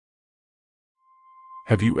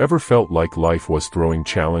Have you ever felt like life was throwing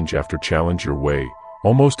challenge after challenge your way,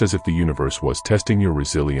 almost as if the universe was testing your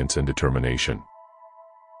resilience and determination?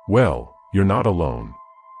 Well, you're not alone.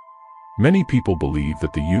 Many people believe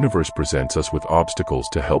that the universe presents us with obstacles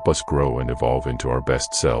to help us grow and evolve into our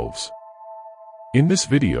best selves. In this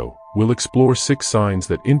video, we'll explore 6 signs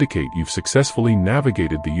that indicate you've successfully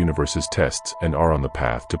navigated the universe's tests and are on the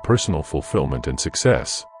path to personal fulfillment and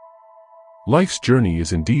success. Life's journey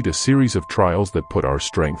is indeed a series of trials that put our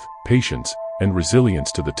strength, patience, and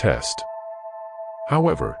resilience to the test.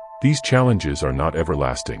 However, these challenges are not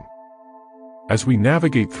everlasting. As we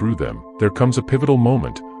navigate through them, there comes a pivotal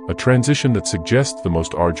moment, a transition that suggests the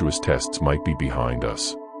most arduous tests might be behind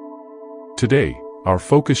us. Today, our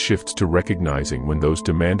focus shifts to recognizing when those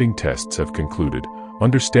demanding tests have concluded,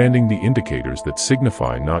 understanding the indicators that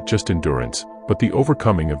signify not just endurance, but the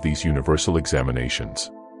overcoming of these universal examinations.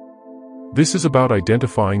 This is about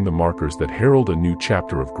identifying the markers that herald a new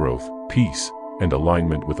chapter of growth, peace, and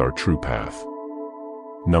alignment with our true path.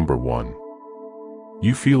 Number 1.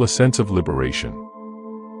 You feel a sense of liberation.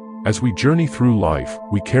 As we journey through life,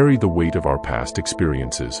 we carry the weight of our past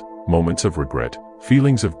experiences, moments of regret,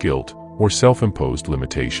 feelings of guilt, or self-imposed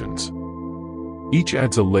limitations. Each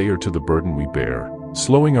adds a layer to the burden we bear,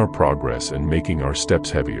 slowing our progress and making our steps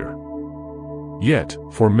heavier. Yet,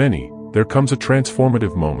 for many, there comes a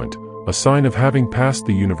transformative moment, a sign of having passed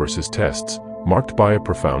the universe's tests, marked by a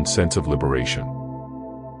profound sense of liberation.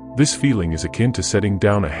 This feeling is akin to setting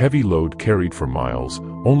down a heavy load carried for miles,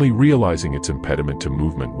 only realizing its impediment to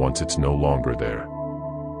movement once it's no longer there.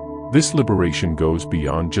 This liberation goes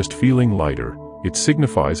beyond just feeling lighter, it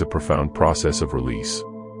signifies a profound process of release.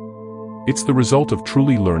 It's the result of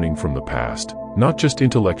truly learning from the past, not just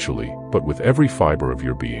intellectually, but with every fiber of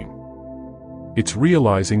your being. It's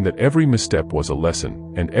realizing that every misstep was a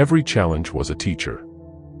lesson, and every challenge was a teacher.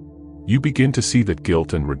 You begin to see that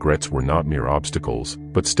guilt and regrets were not mere obstacles,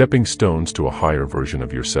 but stepping stones to a higher version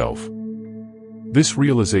of yourself. This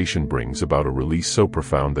realization brings about a release so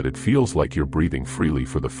profound that it feels like you're breathing freely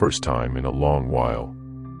for the first time in a long while.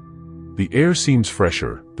 The air seems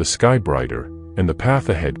fresher, the sky brighter, and the path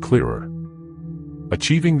ahead clearer.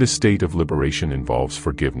 Achieving this state of liberation involves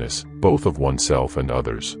forgiveness, both of oneself and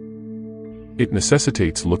others. It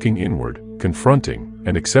necessitates looking inward, confronting,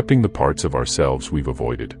 and accepting the parts of ourselves we've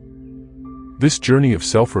avoided. This journey of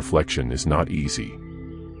self-reflection is not easy.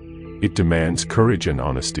 It demands courage and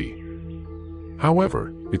honesty.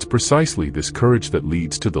 However, it's precisely this courage that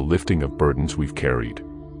leads to the lifting of burdens we've carried.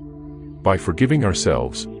 By forgiving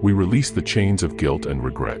ourselves, we release the chains of guilt and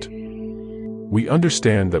regret. We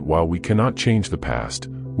understand that while we cannot change the past,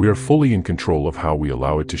 we are fully in control of how we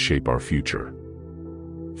allow it to shape our future.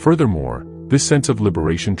 Furthermore, this sense of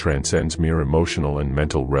liberation transcends mere emotional and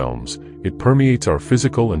mental realms. It permeates our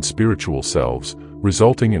physical and spiritual selves,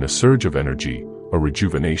 resulting in a surge of energy, a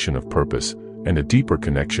rejuvenation of purpose, and a deeper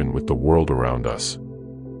connection with the world around us.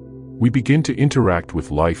 We begin to interact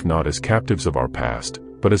with life not as captives of our past,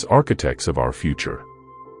 but as architects of our future.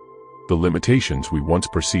 The limitations we once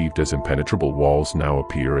perceived as impenetrable walls now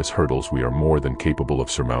appear as hurdles we are more than capable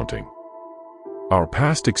of surmounting. Our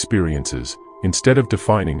past experiences, instead of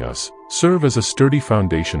defining us, serve as a sturdy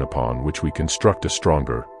foundation upon which we construct a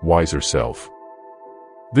stronger, wiser self.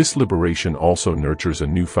 This liberation also nurtures a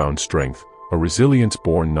newfound strength, a resilience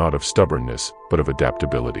born not of stubbornness, but of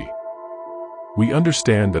adaptability. We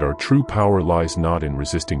understand that our true power lies not in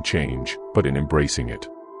resisting change, but in embracing it.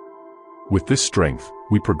 With this strength,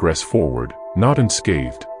 we progress forward, not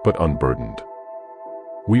unscathed, but unburdened.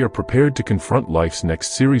 We are prepared to confront life's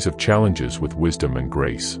next series of challenges with wisdom and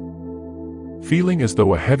grace. Feeling as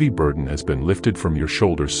though a heavy burden has been lifted from your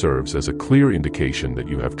shoulders serves as a clear indication that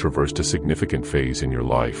you have traversed a significant phase in your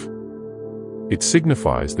life. It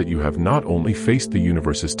signifies that you have not only faced the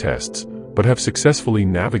universe's tests, but have successfully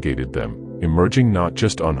navigated them, emerging not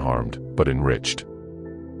just unharmed, but enriched.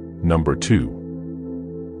 Number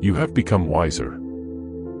 2. You have become wiser.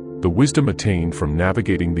 The wisdom attained from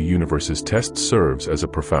navigating the universe's tests serves as a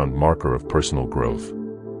profound marker of personal growth.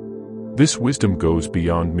 This wisdom goes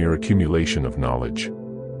beyond mere accumulation of knowledge.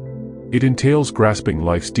 It entails grasping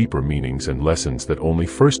life's deeper meanings and lessons that only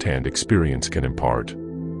first-hand experience can impart.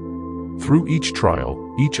 Through each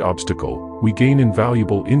trial, each obstacle, we gain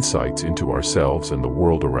invaluable insights into ourselves and the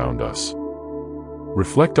world around us.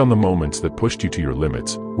 Reflect on the moments that pushed you to your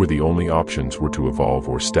limits, where the only options were to evolve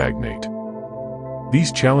or stagnate.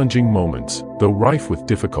 These challenging moments, though rife with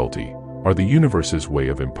difficulty, are the universe's way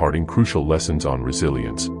of imparting crucial lessons on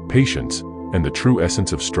resilience, patience, and the true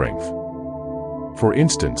essence of strength. For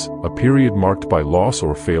instance, a period marked by loss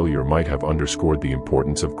or failure might have underscored the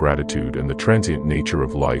importance of gratitude and the transient nature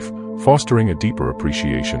of life, fostering a deeper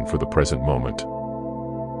appreciation for the present moment.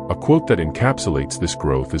 A quote that encapsulates this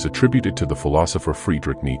growth is attributed to the philosopher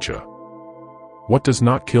Friedrich Nietzsche. "What does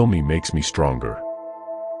not kill me makes me stronger."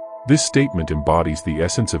 This statement embodies the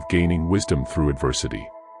essence of gaining wisdom through adversity.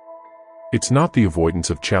 It's not the avoidance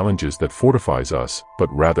of challenges that fortifies us, but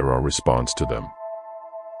rather our response to them.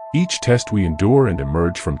 Each test we endure and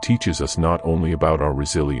emerge from teaches us not only about our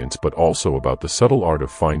resilience but also about the subtle art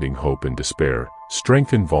of finding hope in despair,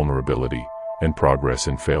 strength in vulnerability, and progress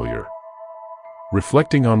in failure.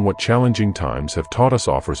 Reflecting on what challenging times have taught us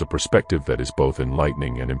offers a perspective that is both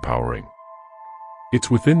enlightening and empowering.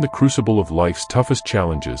 It's within the crucible of life's toughest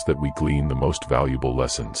challenges that we glean the most valuable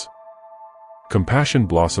lessons. Compassion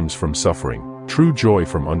blossoms from suffering, true joy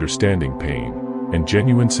from understanding pain, and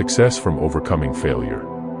genuine success from overcoming failure.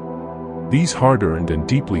 These hard-earned and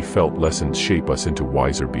deeply felt lessons shape us into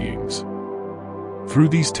wiser beings. Through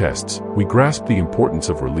these tests, we grasp the importance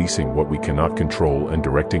of releasing what we cannot control and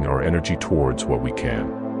directing our energy towards what we can.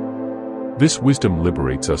 This wisdom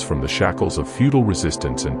liberates us from the shackles of futile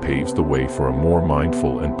resistance and paves the way for a more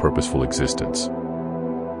mindful and purposeful existence.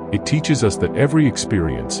 It teaches us that every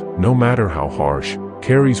experience, no matter how harsh,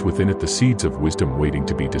 carries within it the seeds of wisdom waiting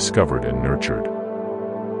to be discovered and nurtured.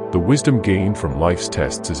 The wisdom gained from life's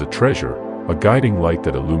tests is a treasure, a guiding light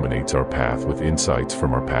that illuminates our path with insights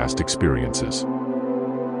from our past experiences.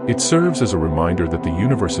 It serves as a reminder that the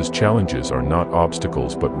universe's challenges are not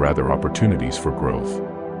obstacles but rather opportunities for growth.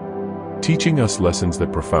 Teaching us lessons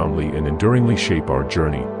that profoundly and enduringly shape our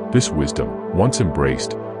journey, this wisdom, once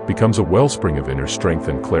embraced, becomes a wellspring of inner strength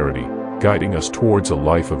and clarity, guiding us towards a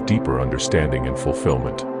life of deeper understanding and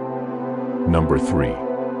fulfillment. Number 3.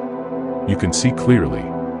 You can see clearly.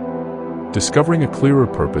 Discovering a clearer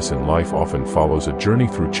purpose in life often follows a journey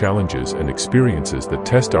through challenges and experiences that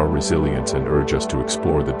test our resilience and urge us to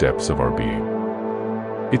explore the depths of our being.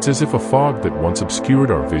 It's as if a fog that once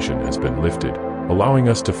obscured our vision has been lifted, allowing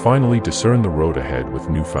us to finally discern the road ahead with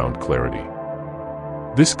newfound clarity.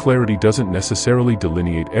 This clarity doesn't necessarily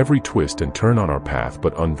delineate every twist and turn on our path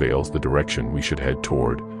but unveils the direction we should head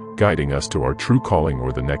toward, guiding us to our true calling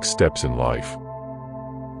or the next steps in life.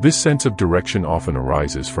 This sense of direction often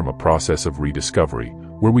arises from a process of rediscovery,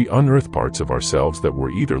 where we unearth parts of ourselves that were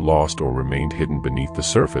either lost or remained hidden beneath the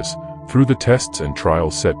surface, through the tests and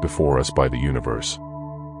trials set before us by the universe.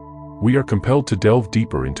 We are compelled to delve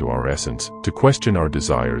deeper into our essence, to question our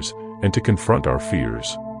desires, and to confront our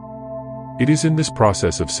fears. It is in this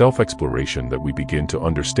process of self-exploration that we begin to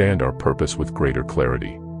understand our purpose with greater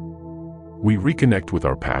clarity. We reconnect with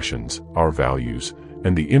our passions, our values,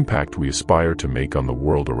 and the impact we aspire to make on the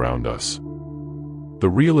world around us. The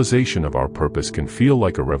realization of our purpose can feel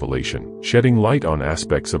like a revelation, shedding light on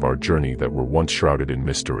aspects of our journey that were once shrouded in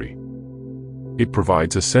mystery. It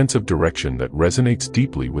provides a sense of direction that resonates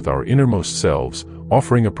deeply with our innermost selves,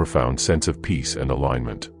 offering a profound sense of peace and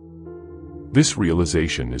alignment. This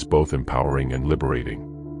realization is both empowering and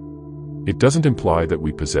liberating. It doesn't imply that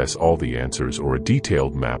we possess all the answers or a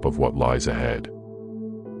detailed map of what lies ahead.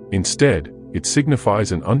 Instead, it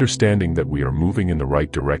signifies an understanding that we are moving in the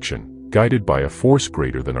right direction, guided by a force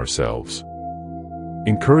greater than ourselves.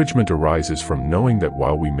 Encouragement arises from knowing that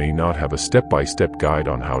while we may not have a step-by-step guide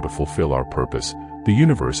on how to fulfill our purpose, the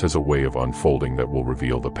universe has a way of unfolding that will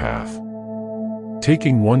reveal the path.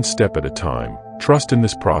 Taking one step at a time, trust in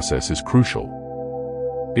this process is crucial.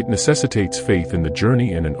 It necessitates faith in the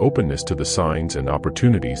journey and an openness to the signs and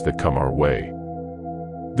opportunities that come our way.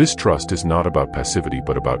 This trust is not about passivity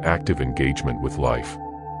but about active engagement with life.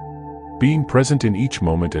 Being present in each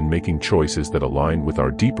moment and making choices that align with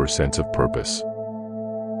our deeper sense of purpose.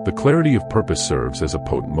 The clarity of purpose serves as a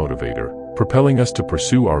potent motivator, propelling us to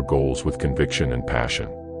pursue our goals with conviction and passion.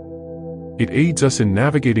 It aids us in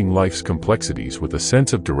navigating life's complexities with a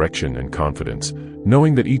sense of direction and confidence,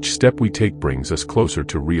 knowing that each step we take brings us closer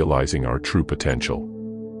to realizing our true potential.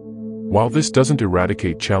 While this doesn't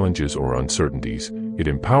eradicate challenges or uncertainties, it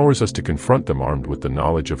empowers us to confront them armed with the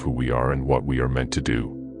knowledge of who we are and what we are meant to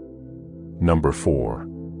do. Number 4.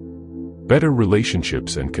 Better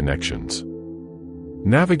relationships and connections.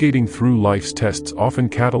 Navigating through life's tests often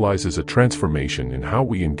catalyzes a transformation in how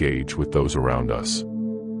we engage with those around us.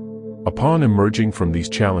 Upon emerging from these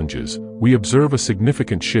challenges, we observe a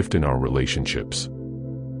significant shift in our relationships.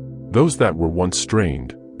 Those that were once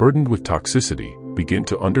strained, burdened with toxicity, begin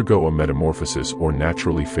to undergo a metamorphosis or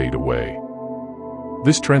naturally fade away.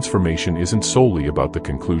 This transformation isn't solely about the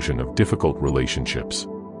conclusion of difficult relationships.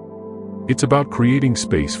 It's about creating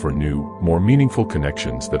space for new, more meaningful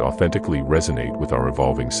connections that authentically resonate with our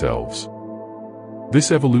evolving selves.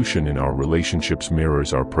 This evolution in our relationships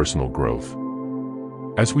mirrors our personal growth.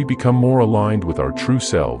 As we become more aligned with our true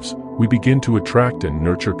selves, we begin to attract and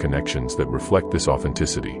nurture connections that reflect this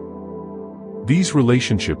authenticity. These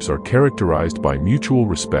relationships are characterized by mutual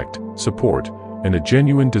respect, support, and a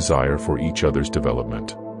genuine desire for each other's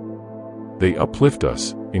development. They uplift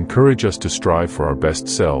us, encourage us to strive for our best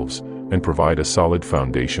selves, and provide a solid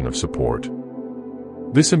foundation of support.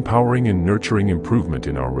 This empowering and nurturing improvement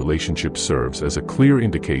in our relationship serves as a clear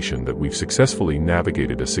indication that we've successfully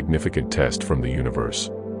navigated a significant test from the universe.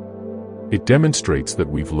 It demonstrates that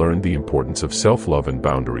we've learned the importance of self-love and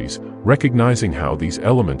boundaries, recognizing how these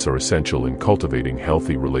elements are essential in cultivating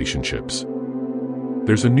healthy relationships.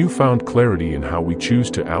 There's a newfound clarity in how we choose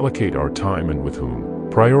to allocate our time and with whom,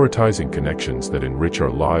 prioritizing connections that enrich our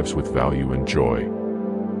lives with value and joy.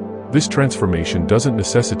 This transformation doesn't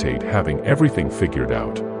necessitate having everything figured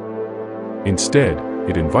out. Instead,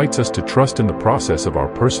 it invites us to trust in the process of our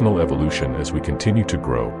personal evolution as we continue to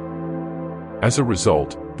grow. As a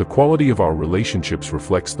result, the quality of our relationships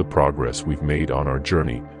reflects the progress we've made on our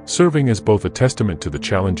journey, serving as both a testament to the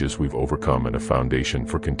challenges we've overcome and a foundation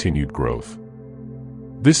for continued growth.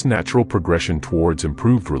 This natural progression towards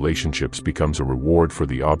improved relationships becomes a reward for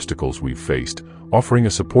the obstacles we've faced, offering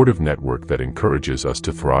a supportive network that encourages us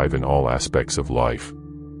to thrive in all aspects of life.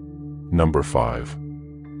 Number 5.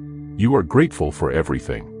 You are grateful for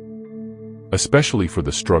everything. Especially for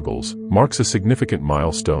the struggles, marks a significant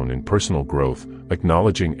milestone in personal growth,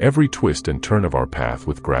 acknowledging every twist and turn of our path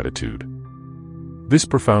with gratitude. This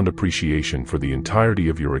profound appreciation for the entirety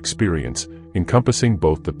of your experience, encompassing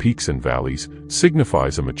both the peaks and valleys,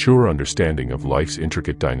 signifies a mature understanding of life's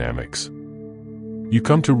intricate dynamics. You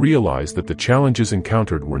come to realize that the challenges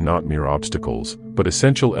encountered were not mere obstacles, but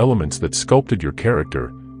essential elements that sculpted your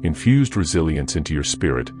character, infused resilience into your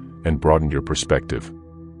spirit, and broadened your perspective.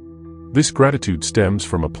 This gratitude stems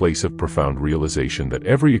from a place of profound realization that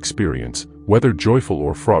every experience, whether joyful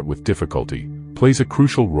or fraught with difficulty, plays a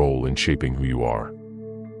crucial role in shaping who you are.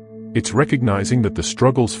 It's recognizing that the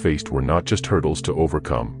struggles faced were not just hurdles to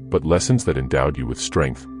overcome, but lessons that endowed you with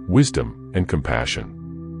strength, wisdom, and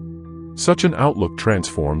compassion. Such an outlook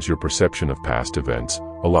transforms your perception of past events,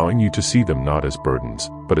 allowing you to see them not as burdens,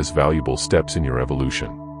 but as valuable steps in your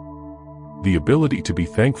evolution. The ability to be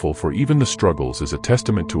thankful for even the struggles is a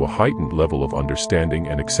testament to a heightened level of understanding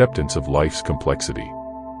and acceptance of life's complexity.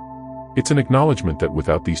 It's an acknowledgement that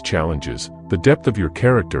without these challenges, the depth of your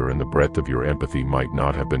character and the breadth of your empathy might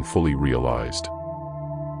not have been fully realized.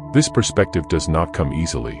 This perspective does not come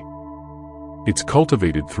easily. It's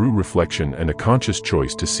cultivated through reflection and a conscious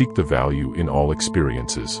choice to seek the value in all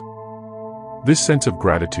experiences. This sense of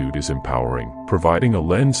gratitude is empowering, providing a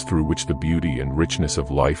lens through which the beauty and richness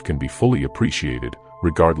of life can be fully appreciated,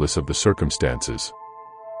 regardless of the circumstances.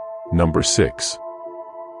 Number 6.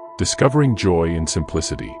 Discovering joy in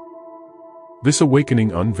simplicity. This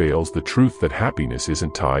awakening unveils the truth that happiness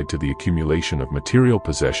isn't tied to the accumulation of material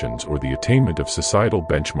possessions or the attainment of societal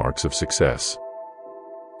benchmarks of success.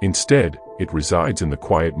 Instead, it resides in the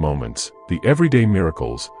quiet moments, the everyday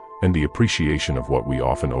miracles, and the appreciation of what we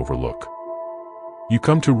often overlook. You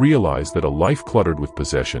come to realize that a life cluttered with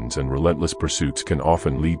possessions and relentless pursuits can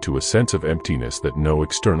often lead to a sense of emptiness that no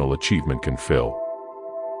external achievement can fill.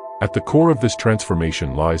 At the core of this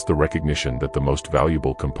transformation lies the recognition that the most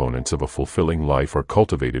valuable components of a fulfilling life are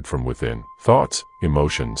cultivated from within: thoughts,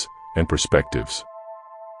 emotions, and perspectives.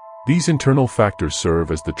 These internal factors serve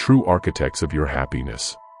as the true architects of your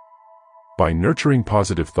happiness. By nurturing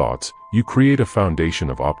positive thoughts, you create a foundation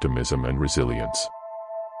of optimism and resilience.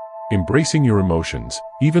 Embracing your emotions,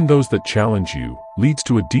 even those that challenge you, leads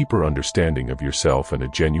to a deeper understanding of yourself and a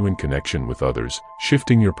genuine connection with others,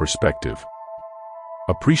 shifting your perspective.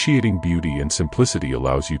 Appreciating beauty and simplicity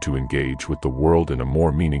allows you to engage with the world in a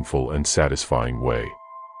more meaningful and satisfying way.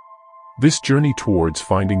 This journey towards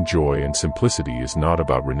finding joy and simplicity is not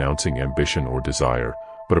about renouncing ambition or desire,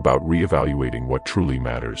 but about reevaluating what truly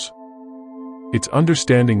matters. It's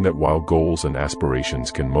understanding that while goals and aspirations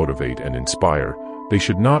can motivate and inspire, they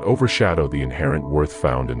should not overshadow the inherent worth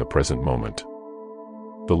found in the present moment.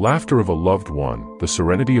 The laughter of a loved one, the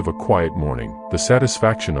serenity of a quiet morning, the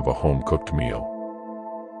satisfaction of a home-cooked meal.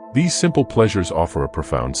 These simple pleasures offer a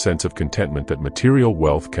profound sense of contentment that material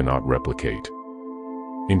wealth cannot replicate.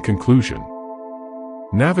 In conclusion,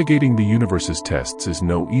 navigating the universe's tests is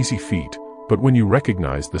no easy feat, but when you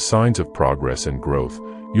recognize the signs of progress and growth,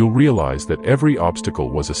 you'll realize that every obstacle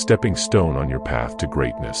was a stepping stone on your path to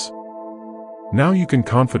greatness. Now you can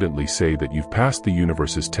confidently say that you've passed the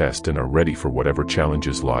universe's test and are ready for whatever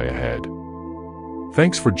challenges lie ahead.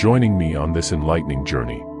 Thanks for joining me on this enlightening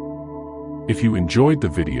journey. If you enjoyed the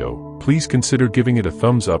video, please consider giving it a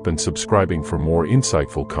thumbs up and subscribing for more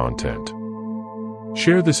insightful content.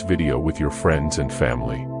 Share this video with your friends and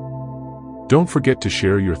family. Don't forget to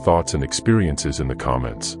share your thoughts and experiences in the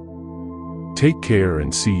comments. Take care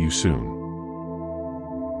and see you soon.